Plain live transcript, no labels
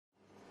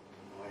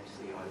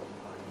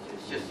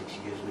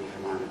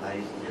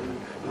ladies and gentlemen.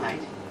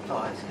 Mate,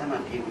 guys, come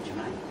up here, would you,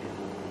 mate?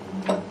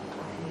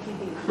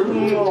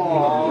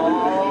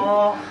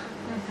 Aww.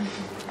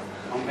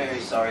 I'm very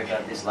sorry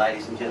about this,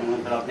 ladies and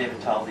gentlemen, but I've never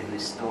told him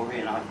this story,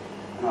 and I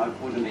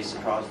wouldn't be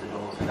surprised at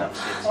all if it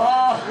upsets him.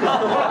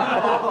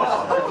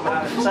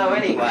 So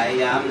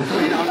anyway,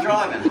 I'm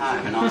driving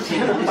home, and I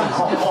think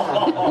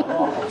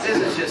this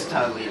is just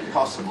totally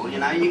impossible. You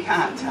know, you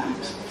can't.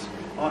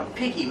 I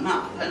pick him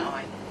up, and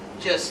I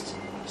just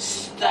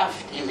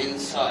stuffed him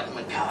inside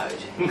my coat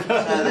so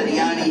that he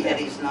only had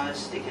his nose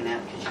sticking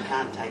out, because you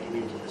can't take him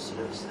into the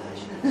service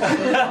station.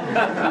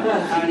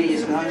 Only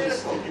his nose is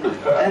sticking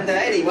out. And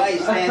anyway, he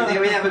stands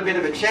there, we have a bit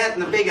of a chat,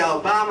 and the big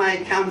old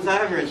barmaid comes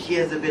over and she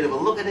has a bit of a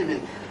look at him,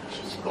 and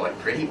she's quite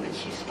pretty when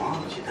she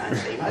smiles. You don't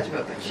see much of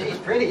it, but she's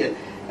pretty.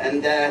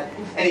 And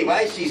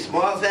anyway, she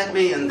smiles at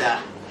me and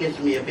gives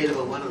me a bit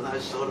of one of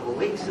those sort of a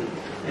winks, and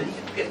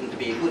it's getting to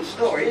be a good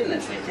story, isn't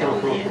it? We're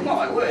telling you,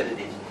 my word it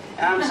is.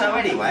 So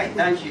anyway,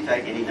 don't you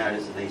take any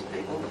notice of these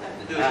people.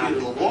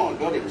 Oh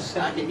God, it was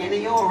stuck again. Are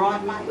you all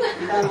right, mate?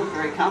 You don't look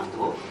very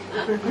comfortable.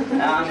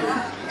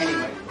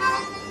 Anyway.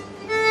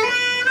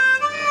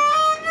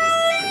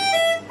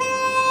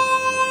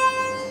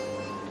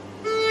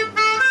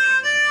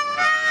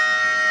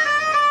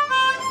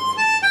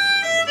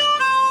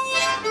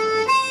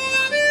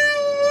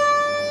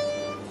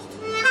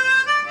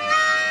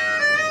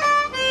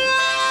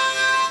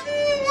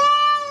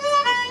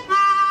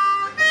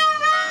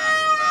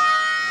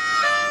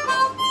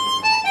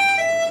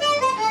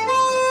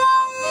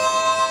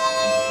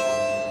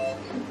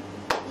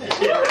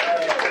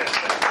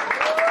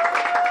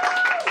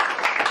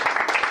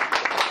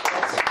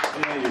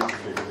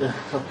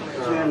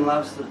 June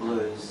loves the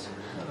blues.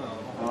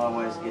 I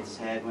always get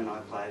sad when I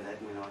play that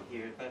and when I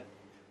hear it, but